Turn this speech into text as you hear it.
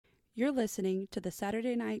You're listening to the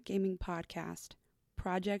Saturday Night Gaming Podcast,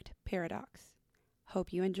 Project Paradox.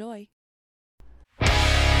 Hope you enjoy.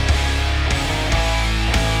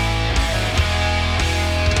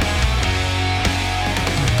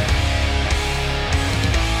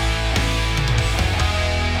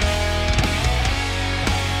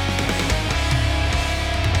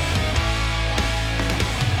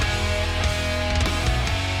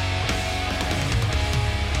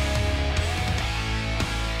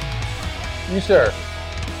 You, sir.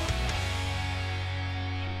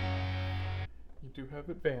 You do have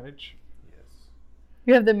advantage. Yes.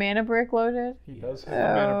 You have the mana brick loaded? He does have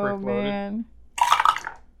the mana brick loaded. Man.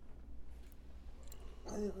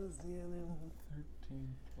 It was the other one.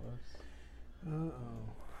 13 plus.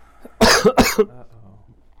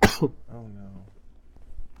 Uh-oh. Oh no.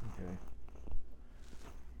 Okay.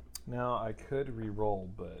 Now I could re-roll,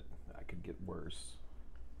 but I could get worse.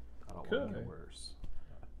 I don't want to get worse.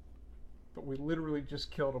 But we literally just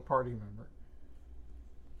killed a party member.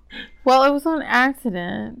 Well, it was on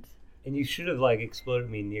accident. And you should have exploded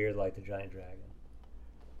me near the giant dragon.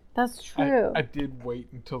 That's true. I did wait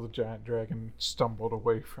until the giant dragon stumbled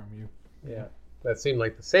away from you. Yeah. That seemed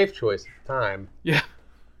like the safe choice at the time. Yeah.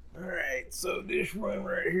 Alright, so this one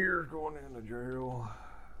right here is going into jail.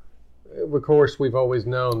 Of course, we've always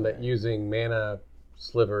known that using mana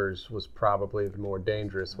slivers was probably the more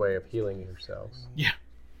dangerous way of healing yourselves. Yeah.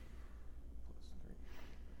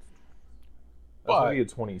 That's going to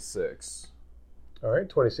be a 26. All right,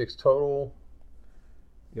 26 total.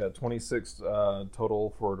 Yeah, 26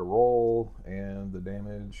 total for the roll, and the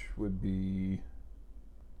damage would be...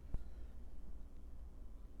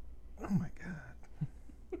 Oh my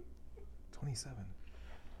god. 27.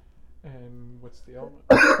 And what's the element?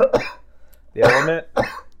 The element?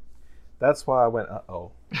 That's why I went,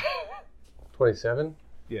 uh-oh. 27?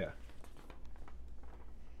 Yeah.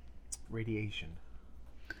 Radiation.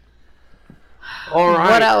 All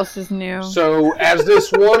right. What else is new? So as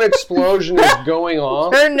this one explosion is going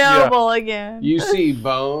off, Chernobyl again. you see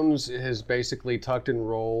Bones has basically tucked and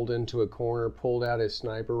rolled into a corner, pulled out his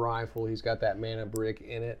sniper rifle. He's got that mana brick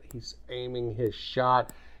in it. He's aiming his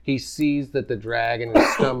shot. He sees that the dragon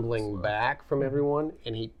is stumbling back from everyone,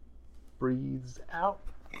 and he breathes out,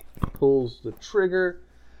 pulls the trigger,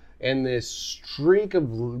 and this streak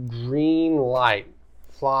of green light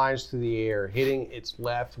flies through the air, hitting its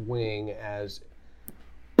left wing as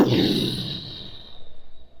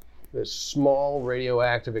this small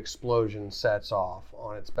radioactive explosion sets off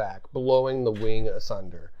on its back, blowing the wing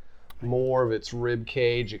asunder. More of its rib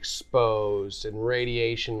cage exposed and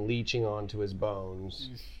radiation leaching onto his bones.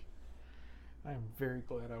 I am very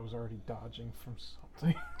glad I was already dodging from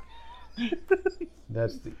something.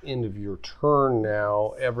 That's the end of your turn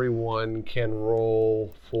now. Everyone can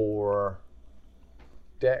roll for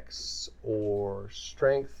Dex or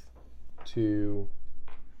Strength to...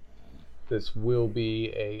 This will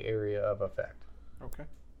be a area of effect. Okay.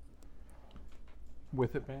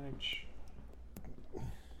 With advantage?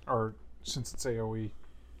 Or since it's AoE?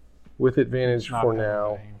 With advantage not for having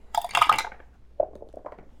now. to aim.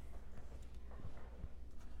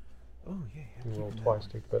 Oh, yeah. You roll twice,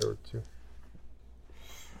 take the better with 2.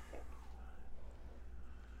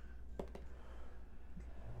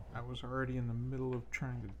 I was already in the middle of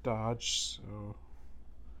trying to dodge, so...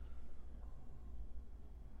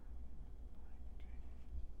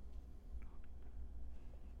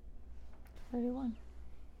 $31.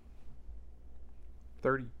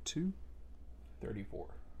 32? 34.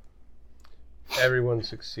 Everyone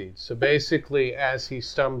succeeds. So basically, as he's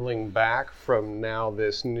stumbling back from now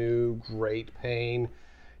this new great pain,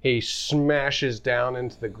 he smashes down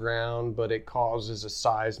into the ground, but it causes a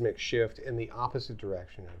seismic shift in the opposite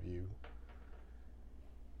direction of you.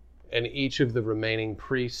 And each of the remaining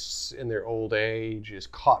priests in their old age is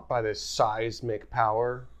caught by this seismic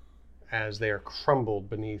power as they are crumbled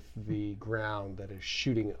beneath the ground that is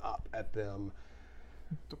shooting up at them.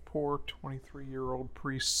 The poor 23-year-old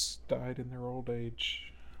priests died in their old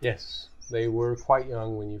age. Yes, they were quite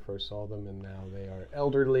young when you first saw them, and now they are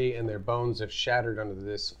elderly, and their bones have shattered under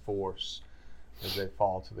this force as they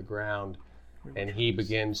fall to the ground. And he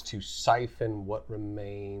begins to siphon what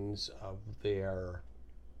remains of their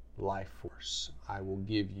life force. I will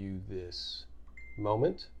give you this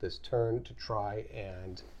moment, this turn, to try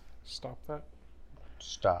and Stop that?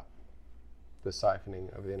 stop the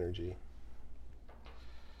siphoning of energy.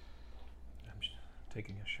 I'm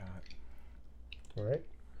taking a shot. All right.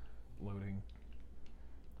 Loading.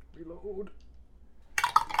 Reload.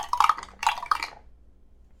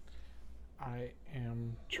 I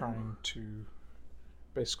am trying to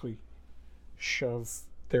basically shove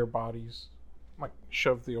their bodies, like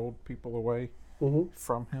shove the old people away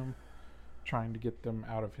from him, trying to get them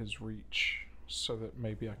out of his reach so that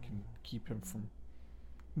maybe I can keep him from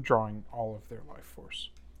drawing all of their life force.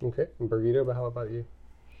 Okay. And Birgitta, but how about you?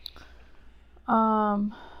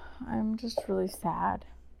 I'm just really sad.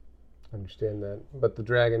 Understand that. But the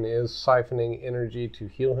dragon is siphoning energy to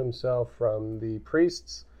heal himself from the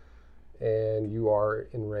priests, and you are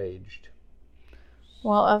enraged.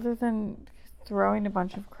 Well, other than throwing a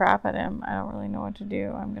bunch of crap at him, I don't really know what to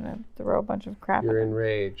do. I'm going to throw a bunch of crap You're at him.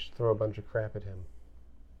 enraged. Throw a bunch of crap at him.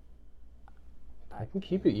 I can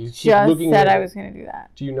keep it. You keep Just looking said at I it. was going to do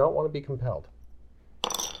that. Do you not want to be compelled?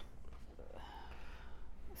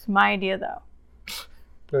 It's my idea, though.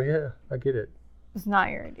 Oh, yeah. I get it. It's not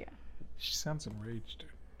your idea. She sounds enraged,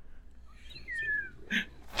 dude.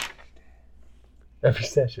 Every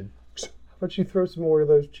session. How about you throw some more of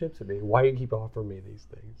those chips at me? Why do you keep offering me these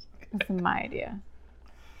things? It's my idea.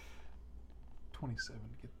 27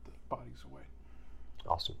 to get the bodies away.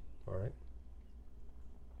 Awesome. All right.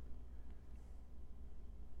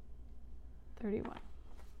 31.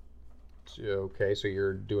 Okay, so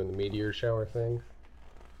you're doing the meteor shower thing?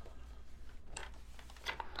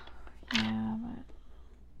 Yeah, but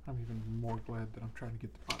I'm even more glad that I'm trying to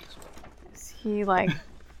get the bodies away. is he like...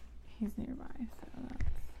 He's nearby, so that's...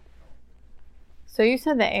 So you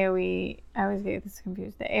said the AoE... I always get this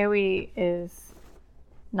confused. The AoE is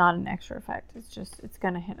not an extra effect. It's just... It's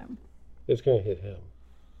going to hit him. It's going to hit him.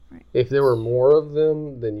 Right. If there were more of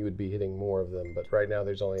them, then you would be hitting more of them. But right now,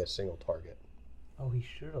 there's only a single target. Oh, he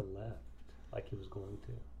should have left like he was going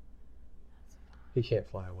to. He can't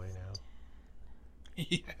fly away now.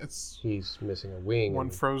 Yes. He's missing a wing. One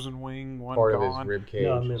and frozen wing, one part gone. of his rib cage.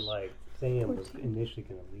 No, I mean like Sam was initially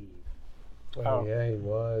going to leave. Oh, yeah, he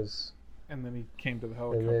was. And then he came to the And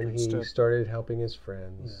helicopter then he instead. started helping his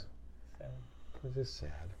friends. Yeah. This is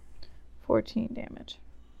sad. 14 damage.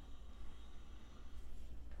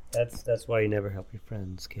 That's why you never help your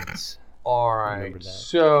friends, kids. All Remember right, that.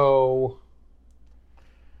 so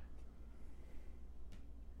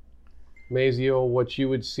Maziel, what you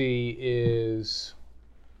would see is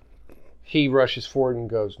he rushes forward and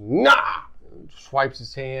goes, "Nah!" Swipes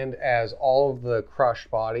his hand as all of the crushed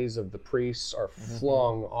bodies of the priests are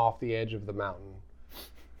flung off the edge of the mountain,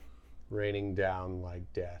 raining down like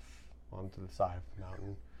death onto the side of the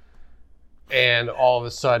mountain. And all of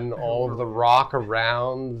a sudden, all of the rock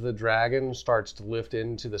around the dragon starts to lift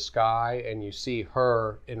into the sky, and you see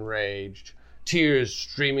her enraged, tears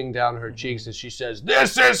streaming down her cheeks as she says,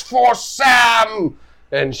 "This is for Sam!"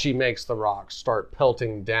 And she makes the rocks start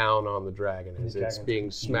pelting down on the dragon as it's dragon's being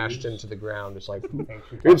confused. smashed into the ground. It's like, Thanks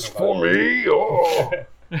for talking it's for about it. me! Oh!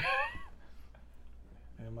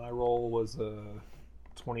 And my roll was a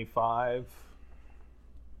 25.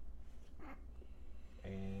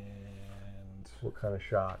 And What kind of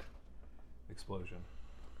shot? explosion.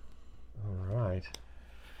 All right.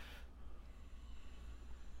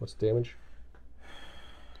 What's the damage?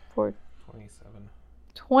 For 27.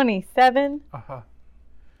 27? Uh-huh.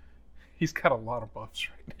 He's got a lot of buffs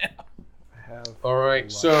right now. I have All a right,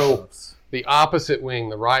 lot so- of buffs. The opposite wing,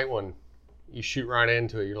 the right one, you shoot right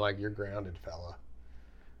into it. You're like, you're grounded, fella.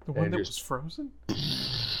 The one And that just- was frozen?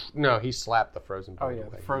 No, he slapped the frozen Oh, part yeah, away.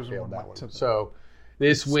 the He frozen failed one that went to the- So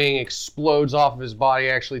this wing explodes off of his body,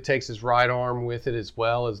 actually takes his right arm with it as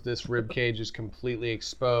well, as this rib cage is completely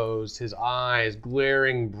exposed. His eyes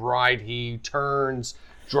glaring bright. He turns,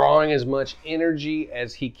 drawing as much energy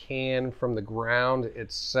as he can from the ground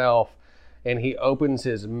itself, and he opens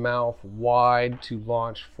his mouth wide to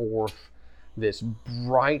launch forth this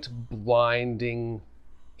bright, blinding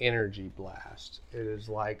energy blast. It is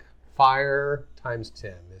like fire times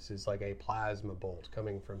 10. This is like a plasma bolt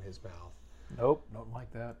coming from his mouth. Nope, don't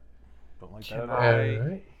like that. Don't like that Can at all. I- All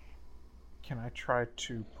right. Can I try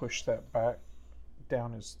to push that back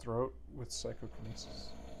down his throat with psychokinesis?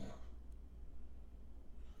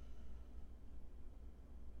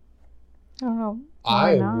 I don't know. I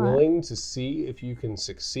Why am not? willing to see if you can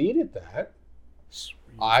succeed at that. Sweet.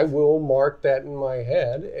 I will mark that in my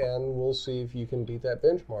head, and we'll see if you can beat that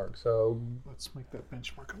benchmark. So, Let's make that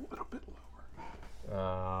benchmark a little bit lower.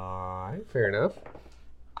 all right, fair enough.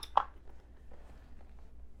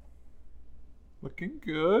 Looking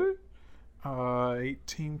good.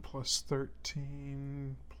 18 plus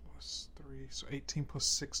 13 plus 3. So 18 plus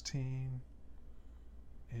 16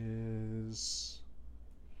 is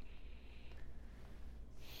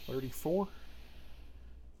 34.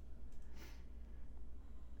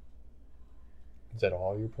 Is that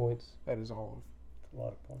all your points? That is all of. That's a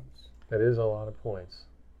lot of points. That is a lot of points.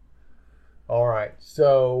 All right,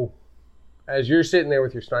 so as you're sitting there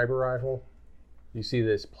with your sniper rifle, You see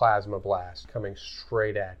this plasma blast coming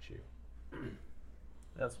straight at you.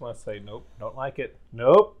 That's when I say, nope, don't like it.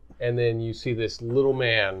 Nope. And then you see this little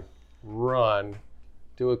man run,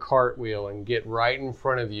 do a cartwheel, and get right in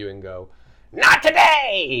front of you and go, "Not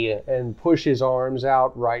today!" and push his arms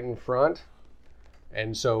out right in front.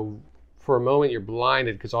 And so for a moment you're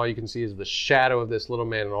blinded because all you can see is the shadow of this little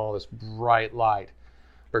man and all this bright light.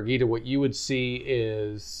 Birgitta, what you would see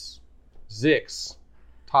is Zix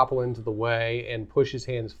topple into the way and push his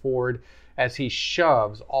hands forward as he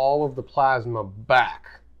shoves all of the plasma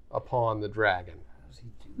back upon the dragon.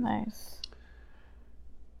 Nice.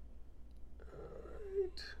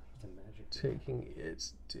 Alright. Taking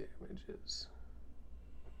its damages.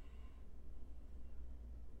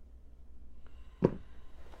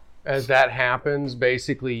 As that happens,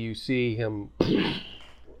 basically you see him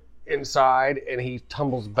inside and he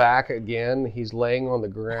tumbles back again. He's laying on the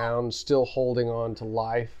ground, still holding on to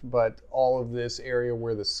life, but all of this area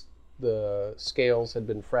where the scales had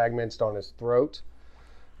been fragmented on his throat,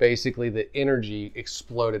 basically the energy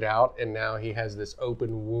exploded out and now he has this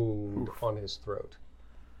open wound on his throat.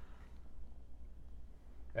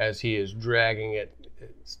 As he is dragging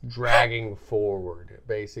forward.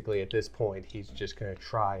 Basically, at this point, he's just going to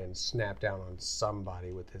try and snap down on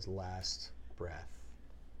somebody with his last breath.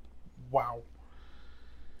 Wow.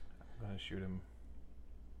 I'm going to shoot him.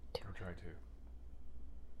 Or try to.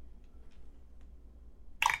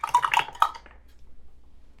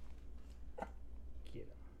 Get him.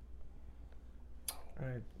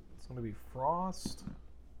 Alright, it's going to be Frost.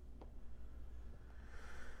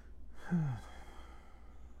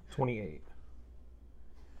 28.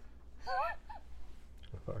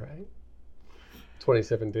 All right.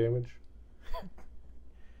 27 damage.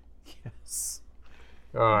 Yes.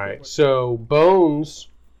 All right. So Bones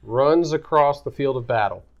runs across the field of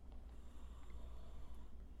battle.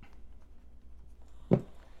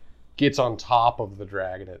 Gets on top of the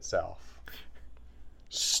dragon itself.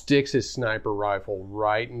 Sticks his sniper rifle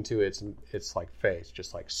right into its like face,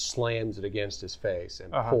 just like slams it against his face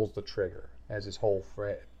and pulls the trigger as his whole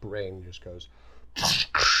brain just goes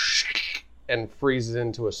and freezes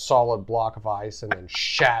into a solid block of ice and then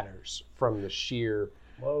shatters from the sheer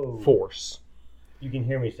force. You can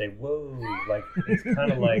hear me say, "Whoa!" Like it's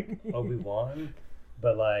kind of like Obi-Wan,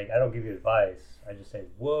 but like I don't give you advice. I just say,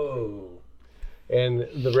 "Whoa!" And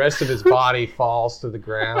the rest of his body falls to the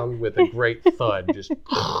ground with a great thud. Just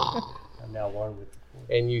I'm now one with the Force.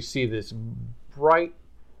 And you see this bright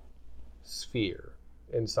sphere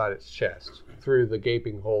inside its chest. Through the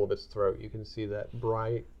gaping hole of its throat, you can see that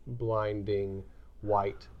bright, blinding,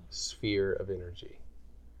 white sphere of energy.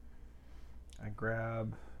 I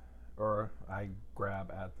grab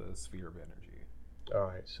at the sphere of energy. All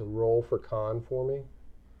right, so roll for con for me.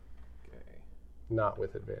 Okay. Not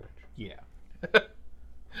with advantage. Yeah.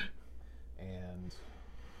 And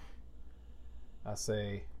I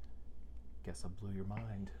say, guess I blew your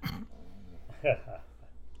mind.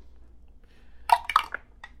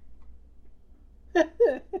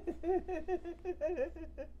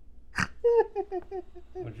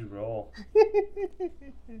 What'd you roll?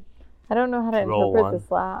 I don't know how to Roll interpret one.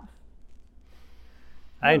 this laugh.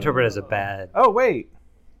 I interpret it as a bad. Oh, wait.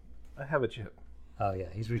 I have a chip. Oh yeah,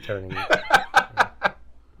 he's returning.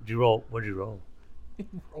 What'd you roll? He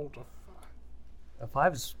rolled a 5. A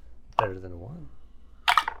 5's better than a 1.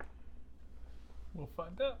 We'll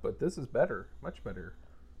find out. But this is better. Much better.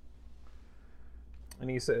 And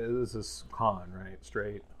he said this is con, right?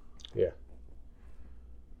 Straight. Yeah.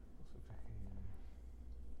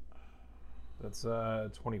 That's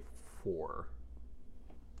 24.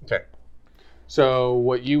 Okay. So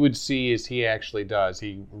what you would see is he actually does.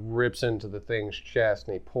 He rips into the thing's chest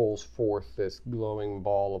and he pulls forth this glowing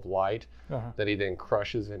ball of light that he then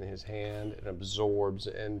crushes in his hand and absorbs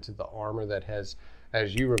into the armor that has,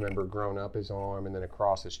 as you remember, grown up his arm and then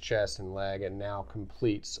across his chest and leg and now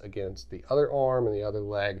completes against the other arm and the other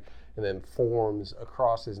leg and then forms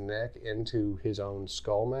across his neck into his own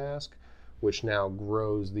skull mask, which now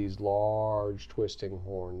grows these large twisting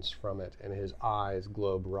horns from it, and his eyes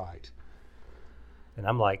glow bright. And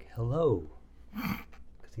I'm like, hello.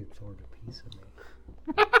 Because he absorbed a piece of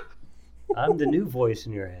me. I'm the new voice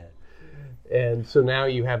in your head. And so now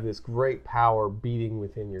you have this great power beating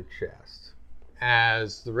within your chest.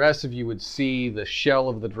 As the rest of you would see the shell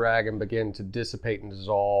of the dragon begin to dissipate and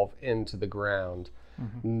dissolve into the ground,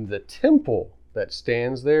 the temple that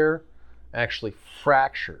stands there actually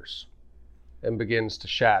fractures and begins to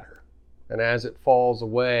shatter. And as it falls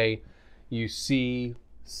away, you see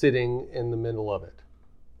sitting in the middle of it,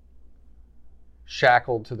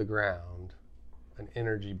 shackled to the ground, an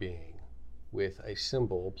energy being with a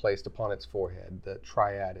symbol placed upon its forehead, the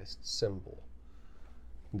triadist symbol.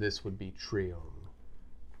 This would be Trion.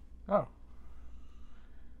 Oh.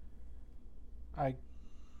 I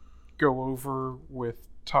go over with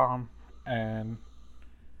Tom and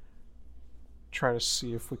try to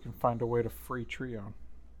see if we can find a way to free Trion.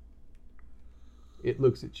 It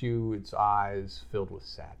looks at you, its eyes filled with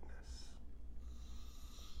sadness.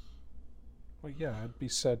 Well, yeah, I'd be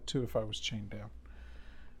sad too if I was chained down.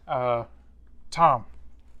 Tom,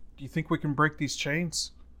 do you think we can break these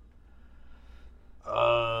chains?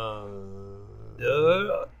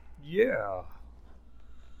 Yeah.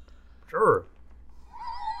 Sure.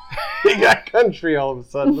 He got country all of a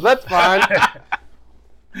sudden, but that's fine.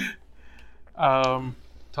 Tom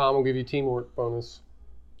will give you teamwork bonus.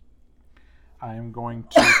 I am going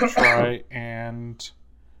to try and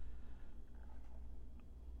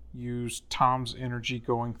use Tom's energy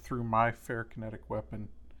going through my ferrokinetic weapon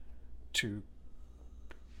to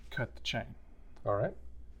cut the chain. All right.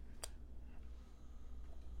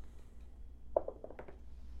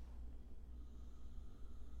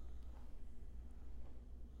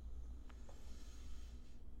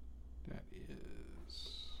 That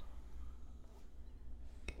is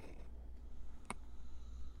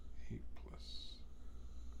 8 plus.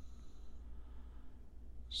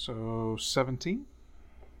 So 17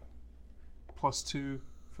 plus 2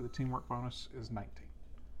 for the teamwork bonus is 19.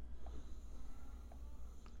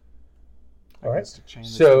 All right. Against a chain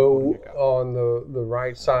that's So been holding it up. on the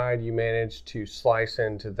right side, you manage to slice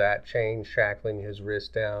into that chain, shackling his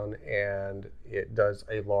wrist down, and it does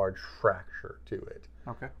a large fracture to it,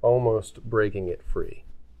 Okay. almost breaking it free.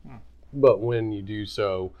 But when you do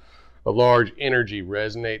so, a large energy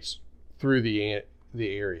resonates through the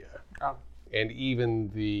area, Oh. and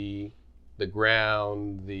even the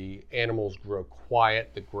ground, the animals grow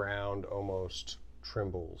quiet. The ground almost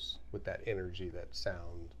trembles with that energy, that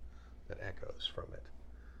sound that echoes from it.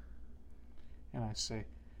 And I say,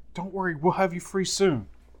 don't worry, we'll have you free soon.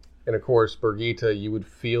 And of course, Birgitta, you would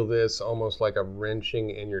feel this almost like a wrenching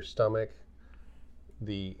in your stomach,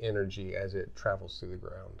 the energy as it travels through the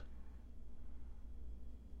ground.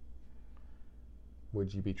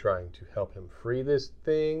 Would you be trying to help him free this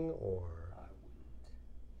thing, or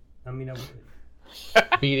I mean, I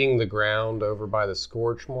would. beating the ground over by the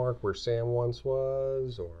scorch mark where Sam once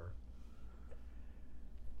was, or?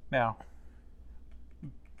 Now,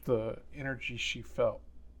 the energy she felt,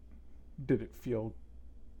 did it feel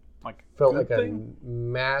like a Felt good like thing? a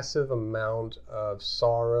massive amount of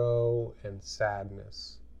sorrow and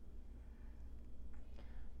sadness.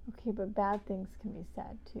 Okay, but bad things can be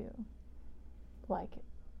sad too. Like,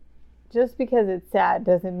 just because it's sad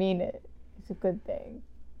doesn't mean it's a good thing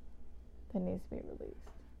that needs to be released.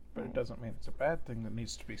 But it doesn't mean it's a bad thing that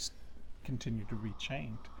needs to be continue to be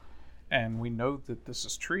chained. And we know that this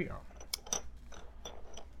is Trion.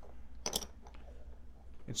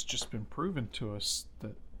 It's just been proven to us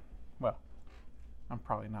that, well, I'm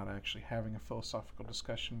probably not actually having a philosophical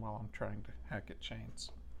discussion while I'm trying to hack at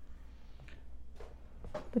chains.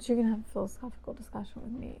 But you're gonna have a philosophical discussion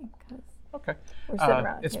with me because Okay. we're sitting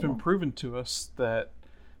around a It's table. been proven to us that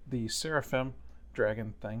the Seraphim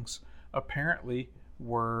dragon things apparently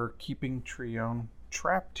were keeping Trion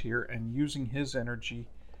trapped here and using his energy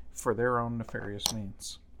for their own nefarious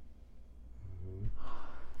means.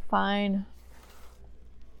 Fine.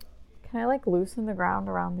 Can I loosen the ground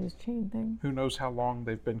around these chain things? Who knows how long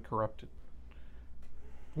they've been corrupted?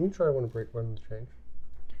 You try to want to break one of the chains.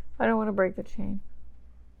 I don't want to break the chain.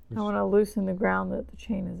 I want to loosen the ground that the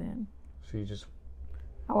chain is in. So you just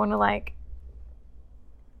I want to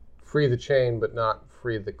free the chain, but not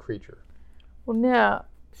free the creature. well, no,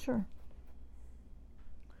 sure.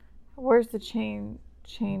 Where's the chain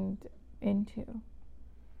chained into?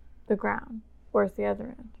 The ground. Where's the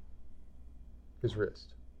other end? His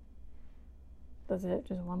wrist. Does it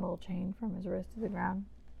just one little chain from his wrist to the ground?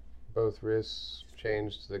 Both wrists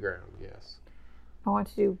changed to the ground, yes. I want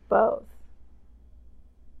to do both.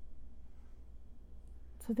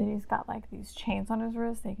 So then he's got these chains on his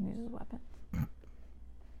wrist. They can use his weapon.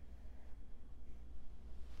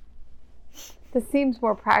 This seems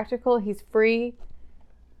more practical. He's free.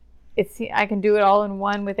 I can do it all in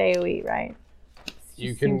one with AoE, right? You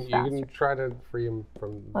Just can seems faster. try to free him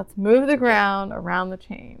from. Let's move the ground around the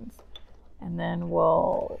chains, and then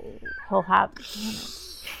he'll have.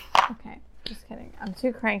 Okay. Just kidding. I'm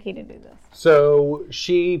too cranky to do this. So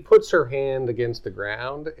she puts her hand against the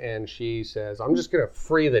ground and she says, I'm just going to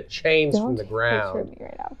free the chains from the ground. Don't take a picture of me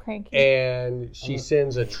right now, cranky. And she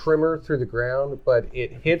sends a tremor through the ground, but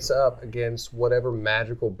it hits up against whatever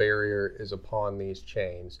magical barrier is upon these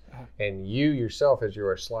chains. And you yourself, as you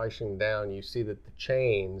are slicing down, you see that the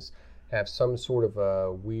chains have some sort of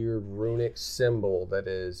a weird runic symbol that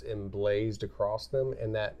is emblazed across them,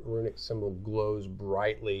 and that runic symbol glows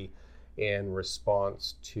brightly in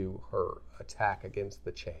response to her attack against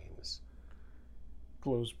the chains.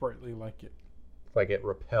 Glows brightly like it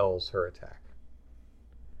repels her attack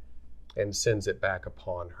and sends it back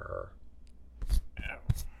upon her. Ow.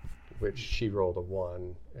 Which she rolled a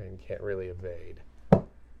 1 and can't really evade.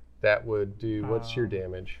 That would do, what's your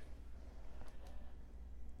damage?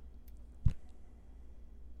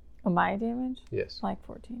 My damage? Yes. Like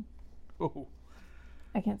 14. Oh.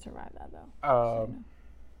 I can't survive that though.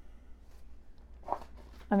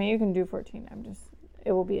 I mean, you can do 14.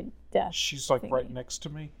 It will be a death. She's like thingy. right next to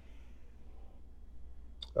me.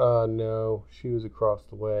 No, she was across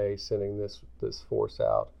the way sending this force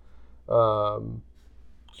out. I'll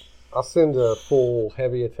send a full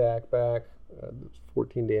heavy attack back.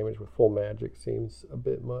 14 damage with full magic seems a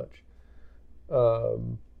bit much.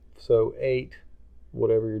 So 8,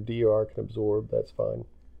 whatever your DR can absorb, that's fine.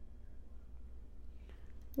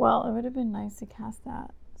 Well, it would have been nice to cast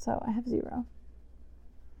that. So I have 0.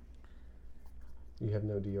 You have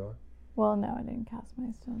no DR? Well, no, I didn't cast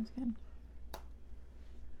my stone skin.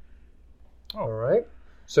 All right.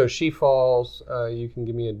 So she falls. You can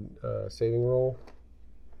give me a saving roll.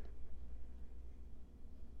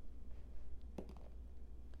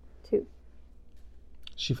 2.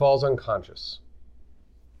 She falls unconscious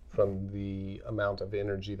from the amount of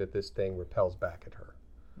energy that this thing repels back at her.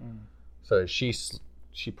 So she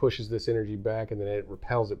pushes this energy back, and then it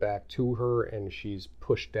repels it back to her, and she's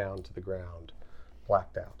pushed down to the ground,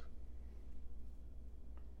 blacked out.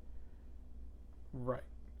 Right.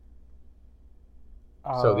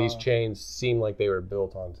 So these chains seem like they were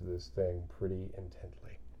built onto this thing pretty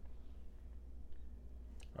intently.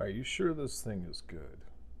 Are you sure this thing is good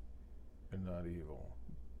and not evil?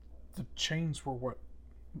 The chains were what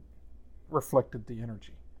reflected the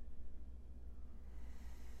energy.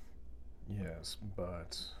 Yes,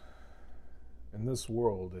 but in this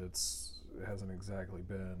world, it hasn't exactly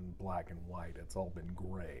been black and white. It's all been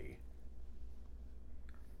gray.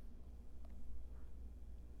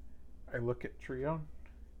 I look at Trion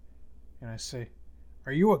and I say,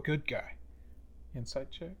 "Are you a good guy?"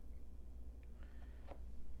 Insight check.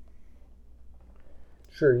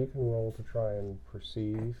 Sure, you can roll to try and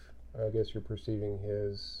perceive. I guess you're perceiving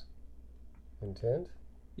his intent.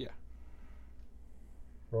 Yeah.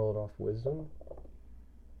 Roll it off wisdom.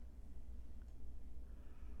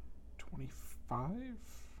 25?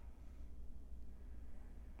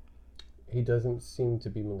 He doesn't seem to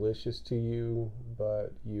be malicious to you,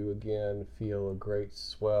 but you again feel a great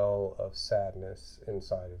swell of sadness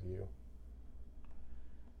inside of you.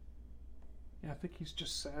 Yeah, I think he's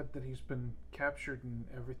just sad that he's been captured and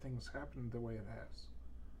everything's happened the way it has.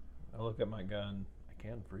 I look at my gun. I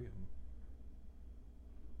can free him.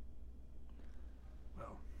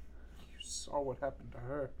 Well, you saw what happened to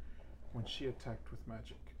her when she attacked with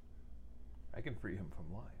magic. I can free him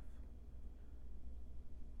from life.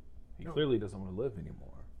 He No. clearly doesn't want to live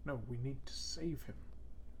anymore. No, we need to save him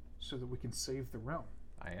so that we can save the realm.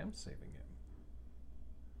 I am saving him.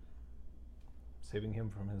 Saving him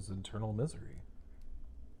from his internal misery.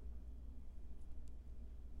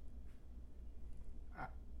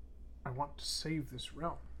 I want to save this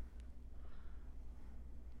realm.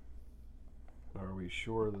 Are we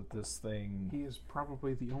sure that this thing... He is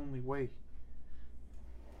probably the only way.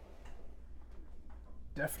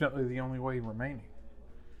 Definitely the only way remaining.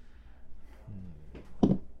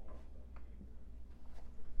 Go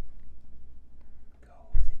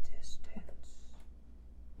the distance.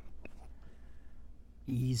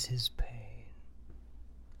 Ease his pain.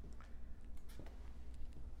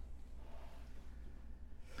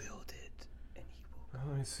 Build it, and he will.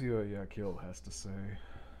 Let me see what Yakil has to say.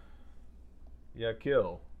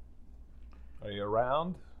 Yakil, are you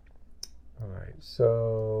around? All right,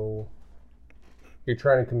 so you're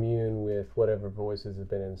trying to commune with whatever voices have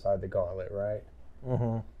been inside the gauntlet, right?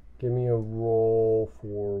 Mm-hmm. Give me a roll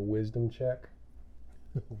for wisdom check.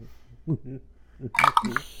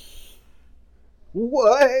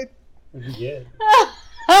 What? Yeah.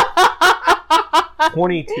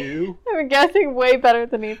 22? I'm guessing way better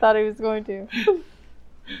than he thought he was going to.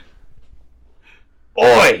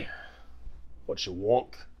 Oi! What you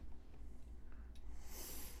want?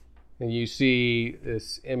 And you see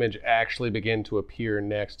this image actually begin to appear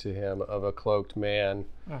next to him of a cloaked man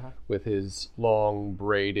with his long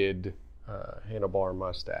braided handlebar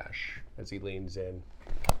mustache as he leans in.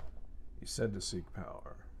 You said to seek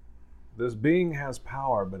power. This being has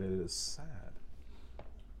power, but it is sad.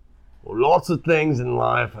 Well, lots of things in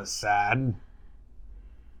life are sad.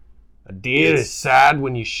 A deer is sad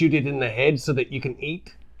when you shoot it in the head so that you can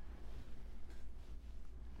eat.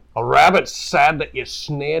 A rabbit's sad that you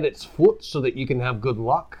snared its foot so that you can have good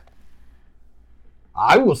luck.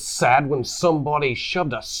 I was sad when somebody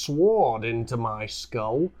shoved a sword into my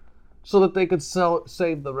skull so that they could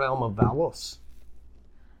save the realm of Valos.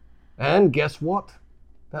 And guess what?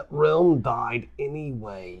 That realm died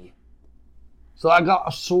anyway. So I got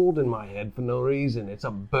a sword in my head for no reason. It's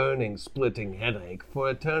a burning, splitting headache for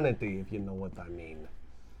eternity, if you know what I mean.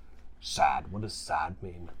 Sad. What does sad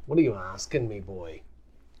mean? What are you asking me, boy?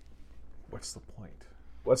 What's the point?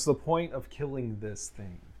 What's the point of killing this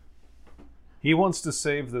thing? He wants to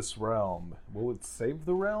save this realm. Will it save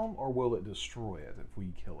the realm, or will it destroy it if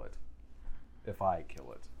we kill it? If I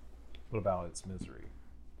kill it? What about its misery?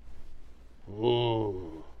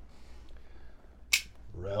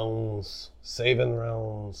 Realms. Saving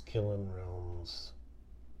realms. Killing realms.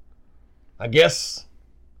 I guess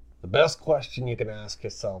the best question you can ask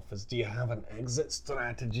yourself is, do you have an exit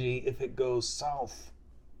strategy if it goes south?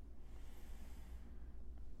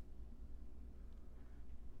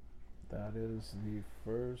 That is the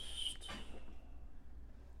first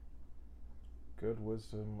good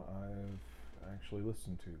wisdom I've actually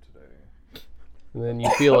listened to today. And then you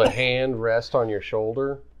feel a hand rest on your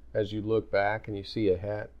shoulder as you look back and you see a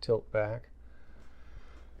hat tilt back.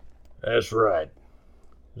 That's right.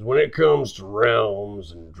 'Cause when it comes to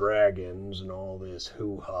realms and dragons and all this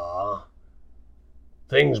hoo-ha,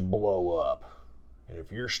 things blow up. And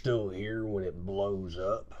if you're still here when it blows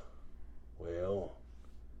up, well,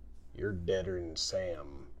 you're deader than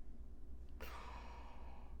Sam.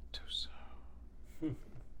 Too so.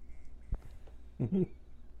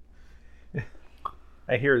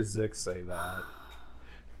 I hear Zix say that.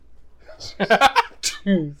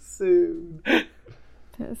 Too soon. That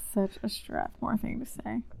is such a Strathmore thing to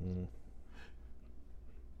say.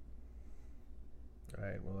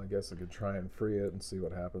 Alright, well, I guess I could try and free it and see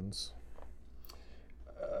what happens.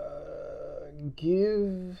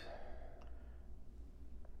 Give...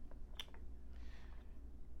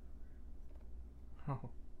 Oh.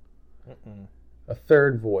 A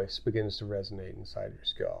third voice begins to resonate inside your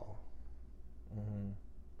skull.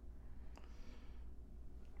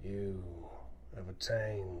 You have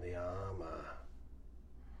attained the armor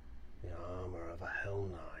of a Hell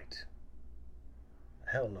Knight.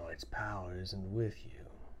 A Hell Knight's power isn't with you,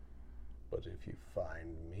 but if you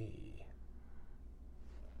find me,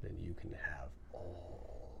 then you can have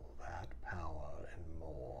all that power and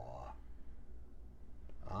more.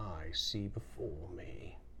 I see before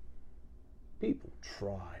me people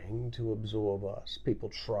trying to absorb us, people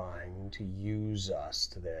trying to use us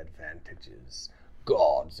to their advantages,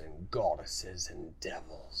 gods and goddesses and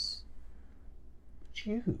devils. But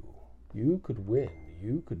you could win,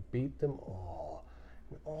 you could beat them all,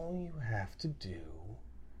 and all you have to do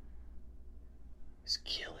is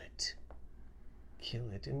kill it.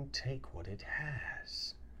 Kill it and take what it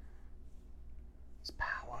has. It's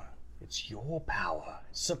power. It's your power.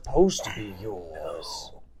 It's supposed to be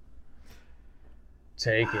yours.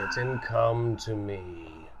 Take it and come to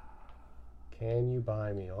me. Can you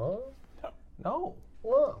buy me off? No.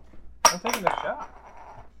 Well, I'm taking a shot.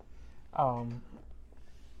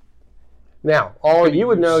 now, all you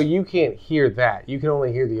would know, you can't hear that. You can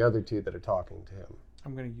only hear the other two that are talking to him.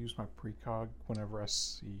 I'm going to use my precog whenever I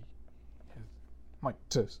see his,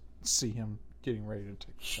 to see him getting ready to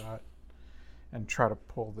take a shot, and try to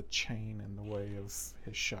pull the chain in the way of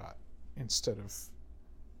his shot instead of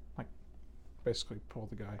basically pull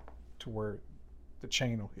the guy to where the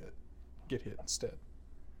chain will get hit instead.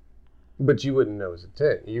 But you wouldn't know his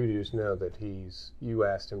intent. You just know that you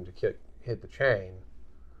asked him to hit the chain.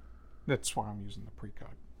 That's why I'm using the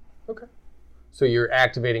precog. Okay. So you're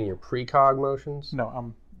activating your precog motions? No,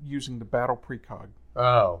 I'm using the battle precog.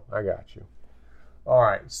 Oh, I got you. All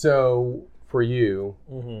right. So for you,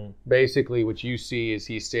 basically what you see is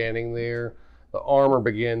he's standing there. The armor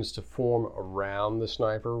begins to form around the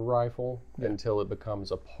sniper rifle until it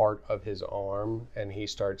becomes a part of his arm, and he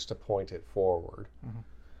starts to point it forward,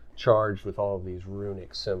 charged with all of these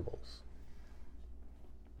runic symbols.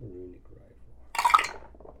 Runic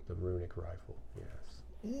rifle. The runic rifle, yes.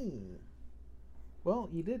 Well,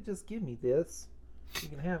 you did just give me this. You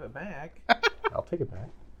can have it back. I'll take it back.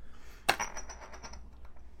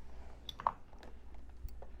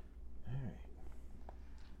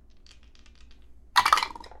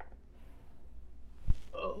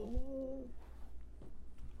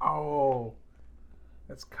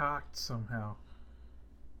 that's cocked somehow.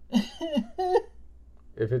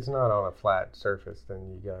 If it's not on a flat surface,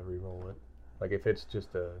 then you gotta re-roll it. Like if it's just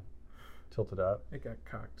tilted up. It got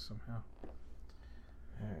cocked somehow.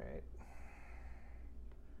 Alright.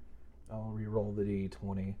 I'll re-roll the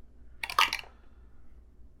D20.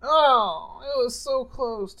 Oh, it was so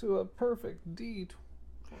close to a perfect D to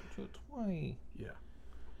a 20. Yeah,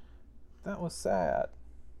 That was sad.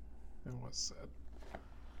 it was sad.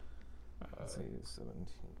 Let's see, 17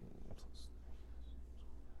 plus...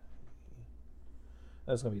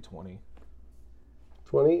 That's going to be 20.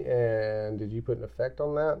 20, and did you put an effect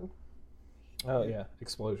on that? Oh, yeah.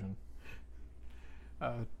 Explosion.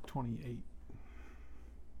 28.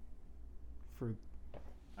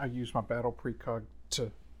 I used my battle precog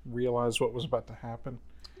to realize what was about to happen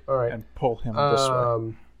All right. and pull him this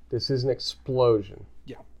way. This is an explosion.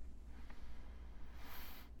 Yeah.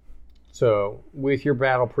 So, with your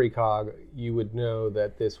battle precog, you would know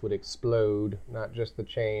that this would explode, not just the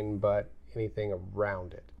chain, but anything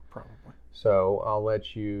around it. Probably. So, I'll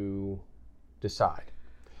let you decide.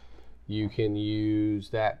 You can use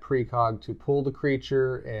that precog to pull the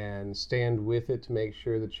creature and stand with it to make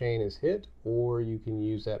sure the chain is hit, or you can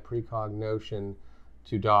use that precog notion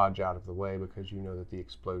to dodge out of the way because you know that the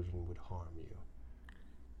explosion would harm you.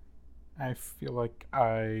 I feel like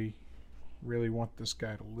I really want this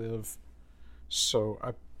guy to live, so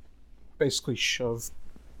I basically shove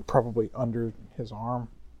probably under his arm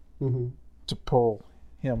to pull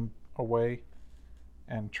him away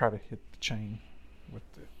and try to hit the chain with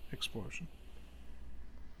the explosion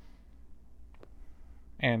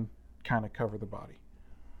and kind of cover the body.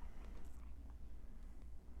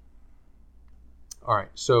 All right,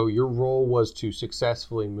 so your role was to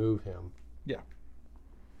successfully move him. Yeah.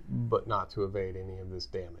 But not to evade any of this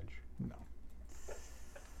damage. No.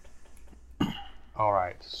 All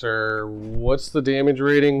right, sir, what's the damage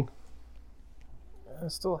rating? I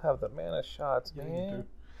still have the mana shots, Yeah, man. you do.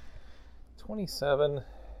 27.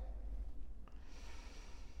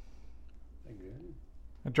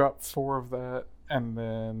 I dropped 4 of that and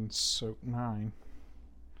then soak 9.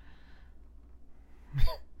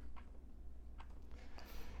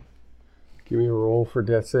 Give me a roll for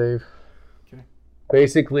death save. Okay.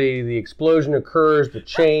 Basically, the explosion occurs, the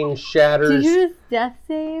chain shatters. Did you just death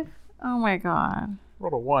save? Oh my god.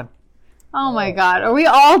 Rolled a 1. Oh my god. Are we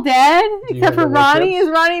all dead? you Except have for any Ronnie? tips?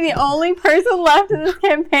 Is Ronnie the only person left in this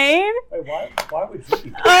campaign? Wait, why would you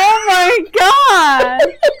be? Oh my god!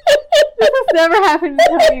 This has never happened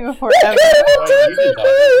to Tony before ever. You can talk.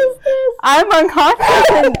 I'm unconscious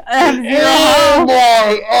and have zero Oh health.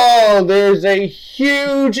 boy! Oh, there's a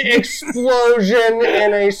huge explosion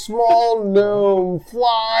and a small gnome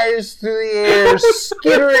flies through the air,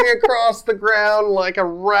 skittering across the ground like a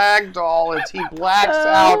rag doll as he blacks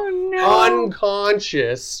out no.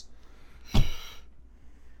 unconscious.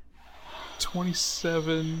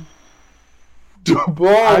 27.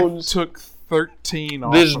 Bones. I took 13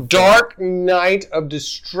 off This of dark night of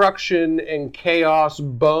destruction and chaos,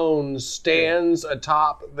 Bones stands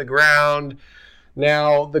atop the ground.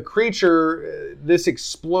 Now, the creature, this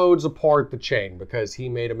explodes apart the chain because he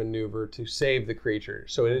made a maneuver to save the creature.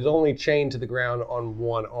 So it is only chained to the ground on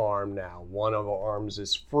one arm now. One of the arms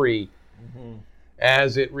is free.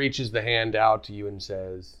 As it reaches the hand out to you and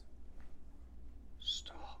says,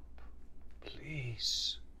 "Stop.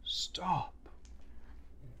 Please, stop."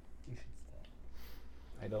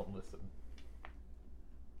 I don't listen.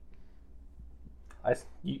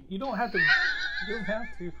 You don't have to. You don't have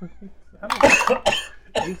to.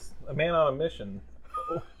 He's a man on a mission.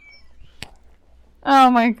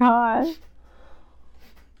 Oh my god.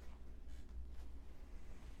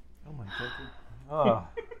 Oh my gentle. Oh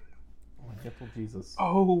my gentle Jesus.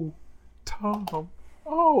 Oh, Tom.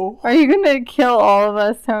 Oh, Are you gonna kill all of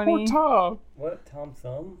us, poor Tony? Tom. What? Tom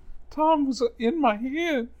Thumb? Tom was in my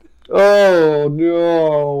hand. Oh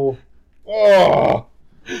no! Oh,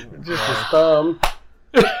 just his thumb.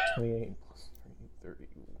 28 plus 3, 31.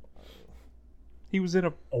 He was in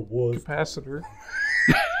a A was. capacitor.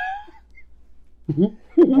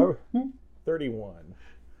 31.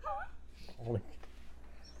 Only.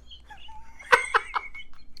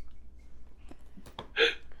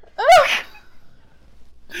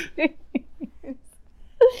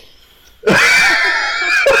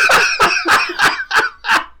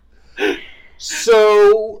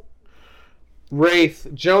 So,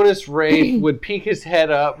 Jonas Wraith would peek his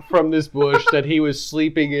head up from this bush that he was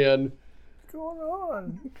sleeping in What's going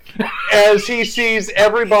on? as he sees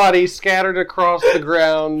everybody scattered across the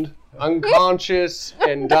ground, unconscious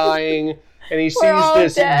and dying. And he sees all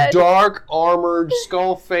this dead. dark, armored,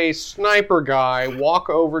 skull-faced sniper guy walk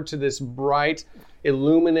over to this bright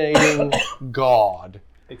illuminating God,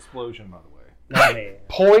 Explosion, by the way. Not me.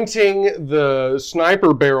 pointing the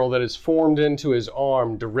sniper barrel that is formed into his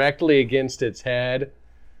arm directly against its head,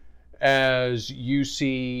 as you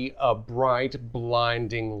see a bright,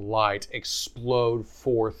 blinding light explode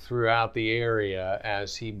forth throughout the area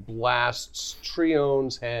as he blasts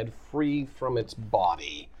Trion's head free from its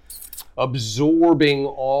body, absorbing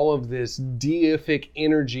all of this deific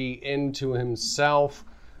energy into himself,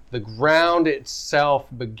 the ground itself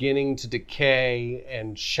beginning to decay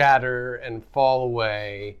and shatter and fall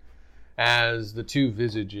away as the two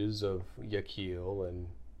visages of Yakil and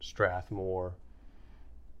Strathmore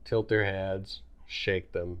tilt their heads,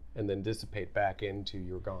 shake them, and then dissipate back into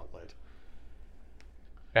your gauntlet.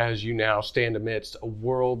 As you now stand amidst a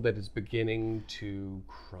world that is beginning to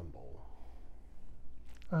crumble.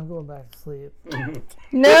 I'm going back to sleep.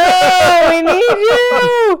 No, we need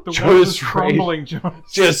you. The Jonas world is Ray crumbling,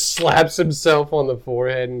 Jonas. Just slaps himself on the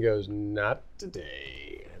forehead and goes, "Not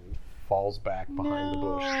today," and falls back behind the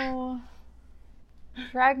bush. No.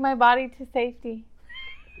 Drag my body to safety.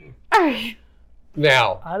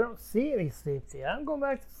 Now, I don't see any safety. I'm going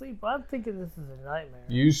back to sleep. I'm thinking this is a nightmare.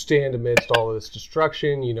 you stand amidst all this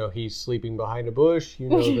destruction. You know he's sleeping behind a bush. You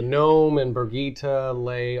know the gnome and Brigitte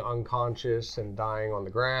lay unconscious and dying on the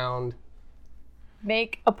ground.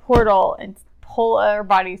 Make a portal and pull our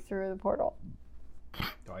bodies through the portal.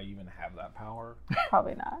 Do I even have that power?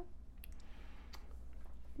 Probably not.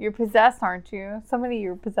 You're possessed, aren't you? Somebody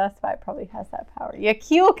you're possessed by probably has that power.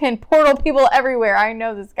 Yakil can portal people everywhere. I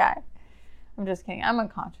know this guy. I'm just kidding. I'm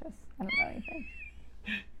unconscious. I don't know anything.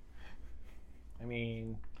 I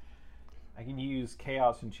mean, I can use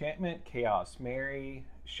Chaos Enchantment, Chaos Mary,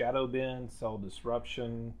 Shadow Bend, Cell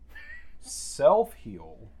Disruption, Self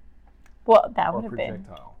Heal, Well, that or would have been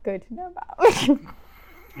Projectile. good to know about. You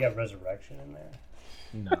got resurrection in there?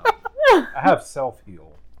 No. I have Self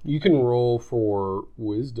Heal. You can roll for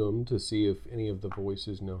wisdom to see if any of the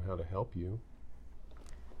voices know how to help you.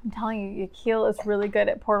 I'm telling you, Yakil is really good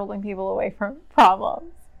at portaling people away from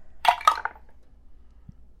problems.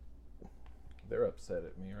 They're upset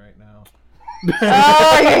at me right now.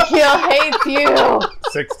 Oh, Yakil hates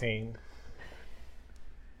you. 16.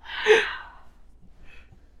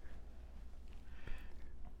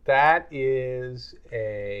 That is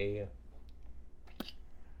a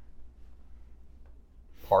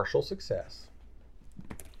partial success.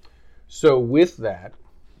 So with that,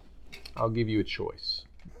 I'll give you a choice.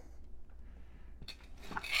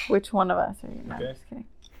 Which one of us are you? No, I'm Okay. just kidding.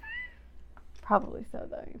 Probably so,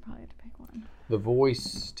 though. You probably have to pick one. The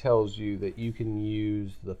voice tells you that you can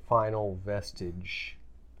use the final vestige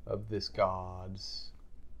of this god's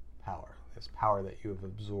power, this power that you have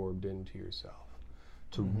absorbed into yourself,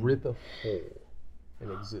 to rip a hole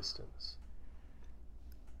in existence.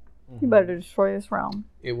 You better destroy this realm.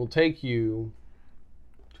 It will take you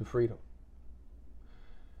to freedom.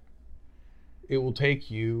 It will take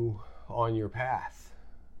you on your path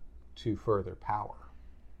to further power.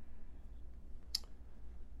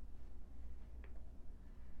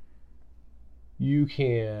 You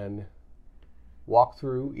can walk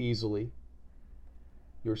through easily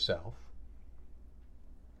yourself,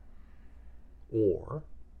 or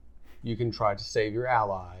you can try to save your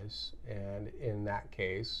allies, and in that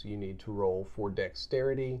case, you need to roll for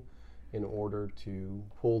dexterity in order to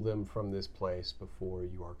pull them from this place before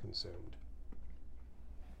you are consumed.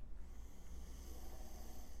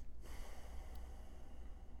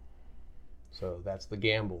 So that's the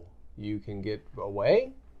gamble. You can get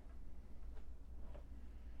away.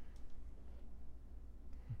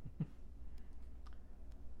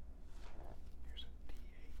 Here's a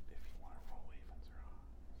D8 if you want to roll evens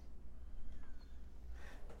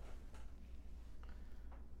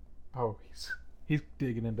or odds. Oh, he's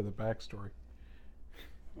digging into the backstory.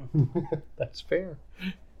 That's fair.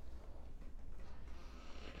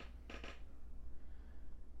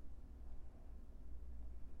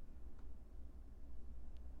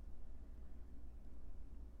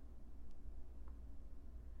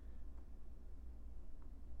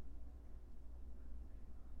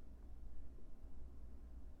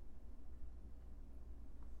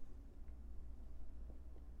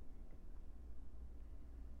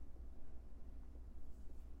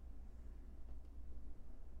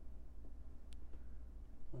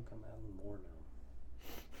 Look, I'm Alan Moore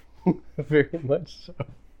now. Very much so.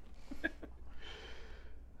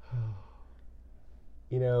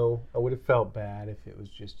 You know, I would have felt bad if it was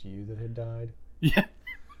just you that had died. Yeah.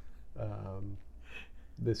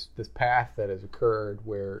 This path that has occurred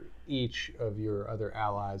where each of your other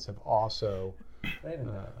allies have also They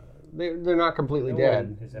haven't died. they're not completely No dead.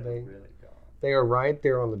 one has ever They- really gone. They are right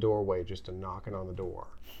there on the doorway, just a knocking on the door.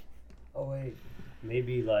 Oh wait,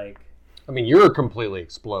 maybe like I mean, you're completely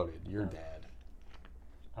exploded. You're dead.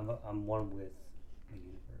 I'm one with the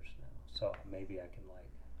universe now, so maybe I can like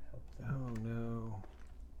help them. Oh no.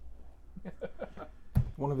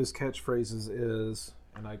 One of his catchphrases is,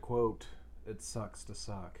 and I quote, "It sucks to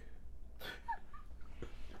suck."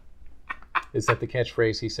 Is that the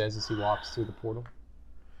catchphrase he says as he walks through the portal?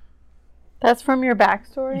 That's from your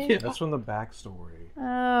backstory? Yeah. That's from the backstory.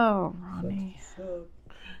 Oh, Ronnie.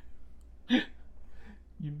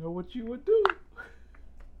 You know what you would do.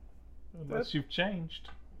 Unless you've changed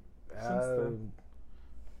since then.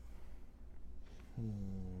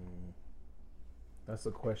 That's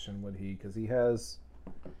the question. Would he? Because he has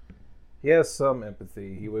some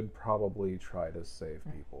empathy. He would probably try to save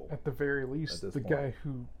people. At the very least, this the point. guy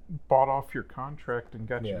who bought off your contract and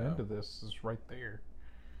got you Yeah. into this is right there.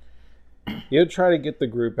 He'd try to get the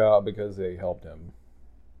group out because they helped him.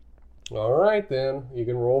 All right, then. You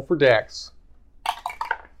can roll for Dex.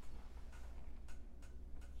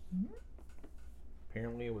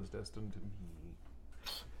 Apparently it was destined to be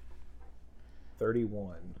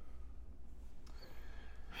 31.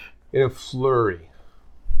 In a flurry,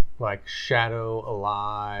 like shadow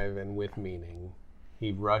alive and with meaning,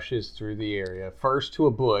 he rushes through the area, first to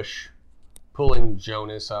a bush, pulling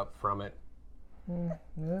Jonas up from it, and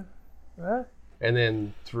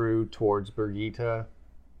then through towards Birgitta.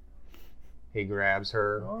 He grabs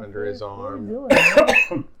her under his arm,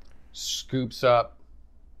 scoops up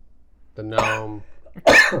the gnome,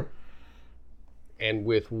 and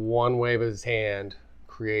with one wave of his hand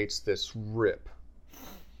creates this rip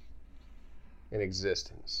in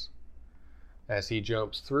existence as he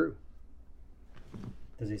jumps through.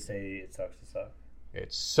 Does he say it sucks to suck?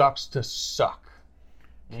 It sucks to suck,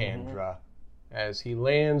 Kandra, as he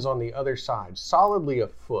lands on the other side, solidly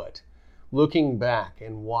afoot, looking back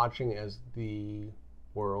and watching as the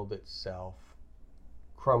world itself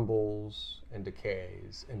crumbles and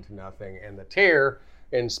decays into nothing, and the tear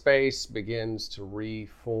in space begins to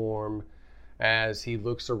reform as he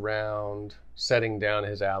looks around, setting down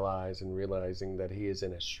his allies and realizing that he is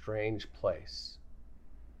in a strange place.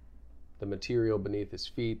 The material beneath his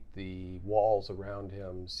feet, the walls around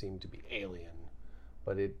him seem to be alien,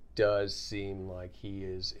 but it does seem like he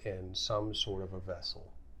is in some sort of a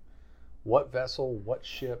vessel. What vessel, what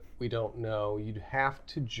ship, we don't know. You'd have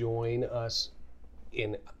to join us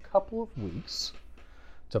in a couple of weeks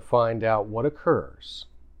to find out what occurs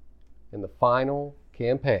in the final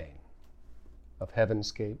campaign of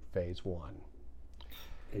Heavenscape Phase 1.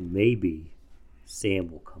 And maybe Sam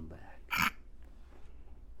will come back.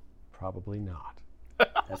 Probably not.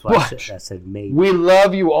 That's why I said maybe. We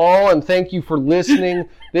love you all and thank you for listening.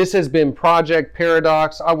 This has been Project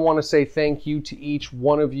Paradox. I want to say thank you to each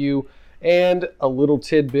one of you. And a little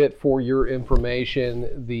tidbit for your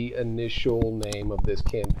information, the initial name of this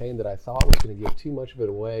campaign that I thought was going to give too much of it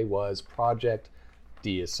away was Project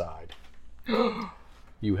Deicide.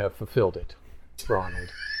 You have fulfilled it,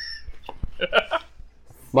 Ronald.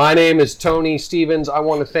 My name is Tony Stevens. I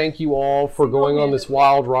want to thank you all for going on this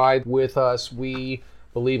wild ride with us. We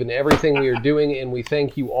believe in everything we are doing, and we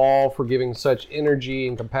thank you all for giving such energy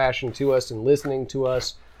and compassion to us and listening to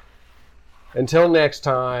us. Until next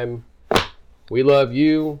time, we love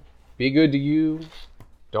you. Be good to you.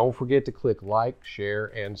 Don't forget to click like, share,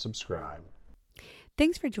 and subscribe.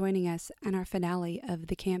 Thanks for joining us on our finale of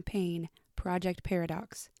the campaign, Project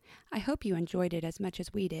Paradox. I hope you enjoyed it as much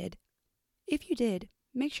as we did. If you did,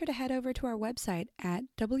 make sure to head over to our website at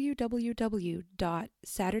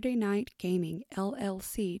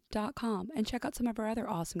www.saturdaynightgamingllc.com and check out some of our other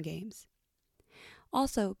awesome games.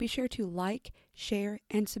 Also, be sure to like, share,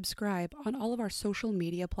 and subscribe on all of our social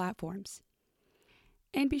media platforms.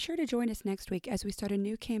 And be sure to join us next week as we start a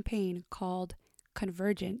new campaign called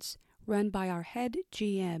Convergence, run by our head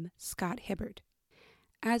GM, Scott Hibbert.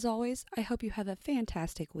 As always, I hope you have a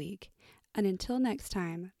fantastic week. And until next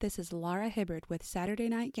time, this is Lara Hibbert with Saturday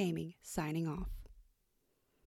Night Gaming, signing off.